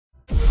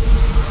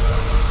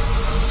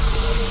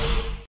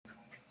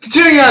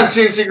Continuing on,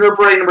 CNC Group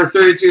break number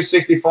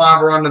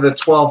 3265. We're on to the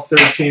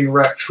 1213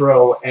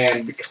 Retro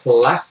and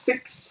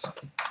Classics.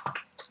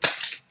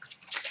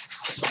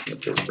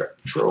 With the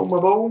Retro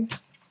Mabo.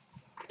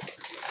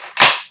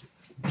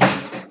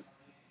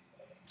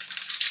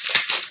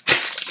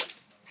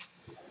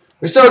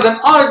 We start with an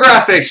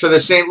autographics for the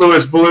St.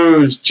 Louis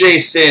Blues,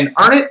 Jason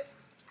Arnott.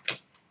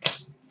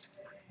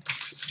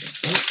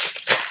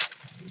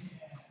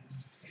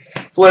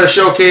 Flair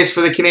Showcase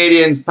for the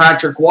Canadians,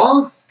 Patrick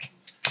Waugh.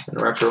 And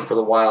a retro for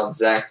the Wild,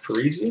 Zach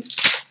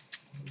Parise.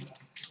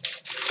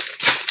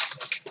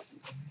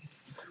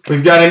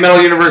 We've got a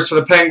Metal Universe for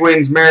the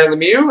Penguins, Mary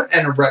Lemieux.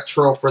 And a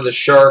retro for the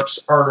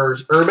Sharks,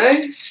 Arturs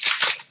Urbe.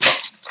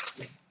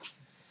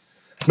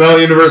 Metal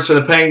Universe for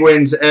the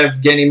Penguins,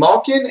 Evgeny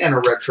Malkin. And a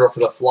retro for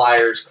the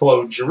Flyers,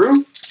 Claude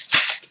Giroux.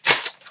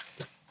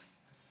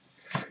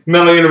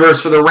 Metal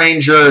Universe for the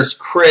Rangers,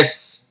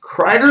 Chris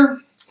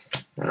Kreider.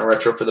 And a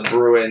retro for the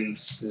Bruins,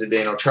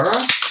 Zdeno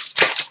Chara.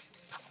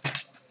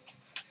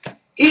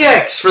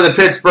 EX for the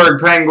Pittsburgh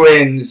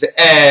Penguins,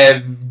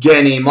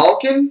 Evgeny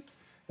Malkin.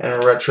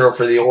 And a retro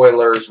for the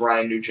Oilers,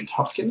 Ryan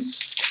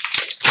Nugent-Hopkins.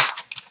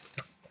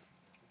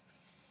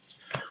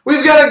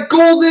 We've got a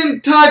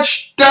Golden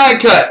Touch die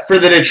cut for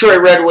the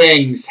Detroit Red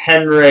Wings,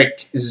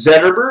 Henrik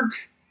Zetterberg.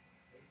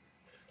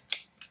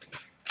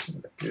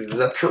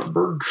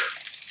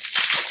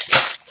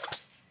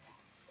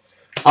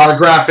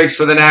 Autographics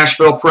for the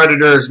Nashville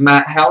Predators,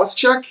 Matt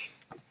Halischuk.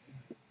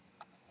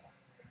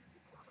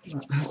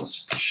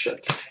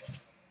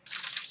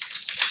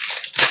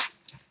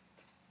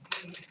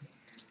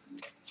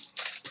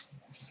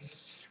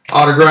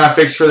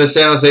 Autographics for the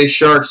San Jose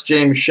Sharks,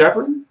 James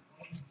Shepard.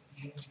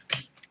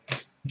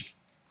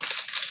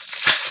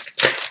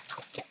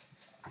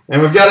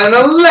 And we've got an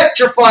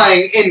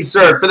electrifying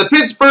insert for the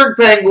Pittsburgh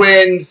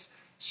Penguins,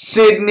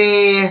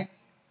 Sidney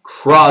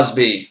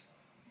Crosby.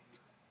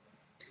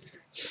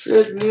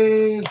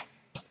 Sidney.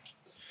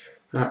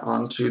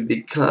 On to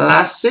the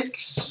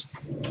Classics.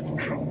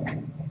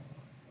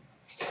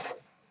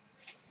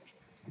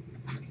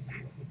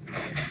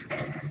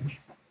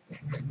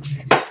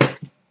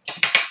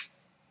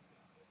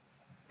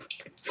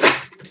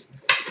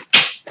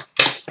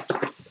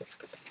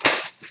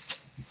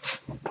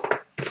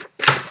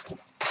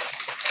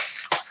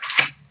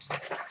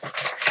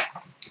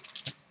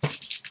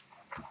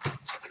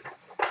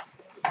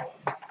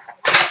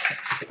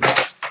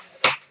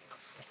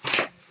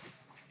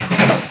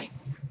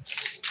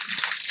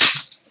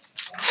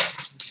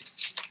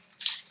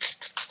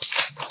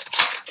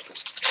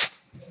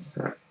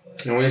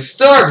 And we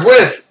start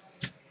with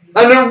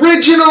an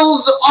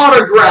Originals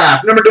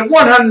autograph, number to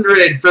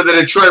 100 for the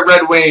Detroit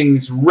Red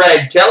Wings,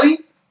 Red Kelly.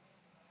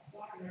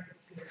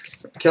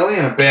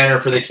 And a banner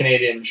for the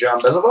Canadian, Jean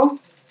Beliveau.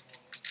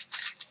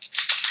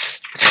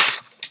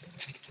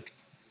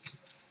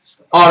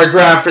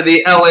 Autograph for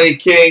the LA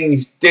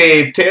Kings,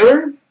 Dave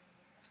Taylor.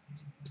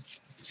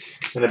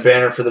 And a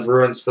banner for the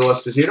Bruins, Phil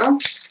Esposito.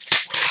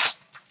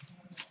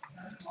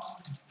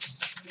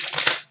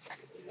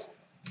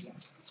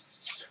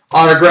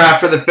 Autograph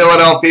for the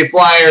Philadelphia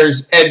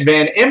Flyers, Ed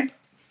Van Imp.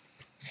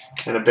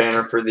 And a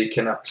banner for the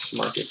Canucks,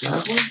 Marcus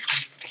Naslund.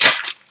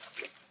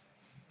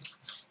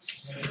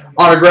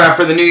 Autograph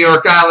for the New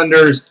York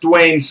Islanders,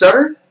 Dwayne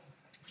Sutter.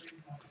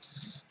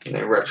 And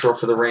a retro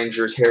for the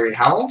Rangers, Harry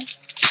Howell.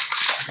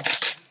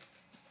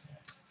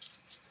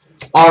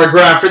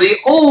 Autograph for the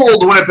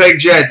old Winnipeg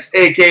Jets,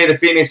 a.k.a. the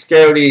Phoenix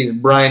Coyotes,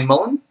 Brian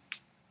Mullen.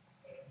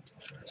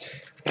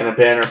 And a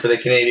banner for the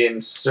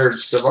Canadians, Serge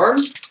Savard.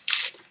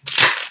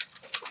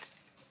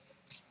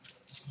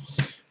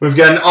 We've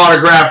got an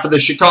autograph for the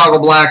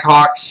Chicago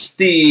Blackhawks,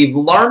 Steve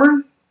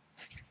Larmer.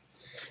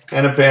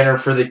 And a banner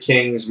for the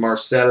Kings,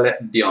 Marcel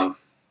Dion.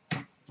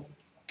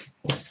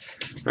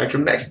 Back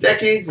from next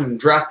decades and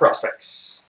draft prospects.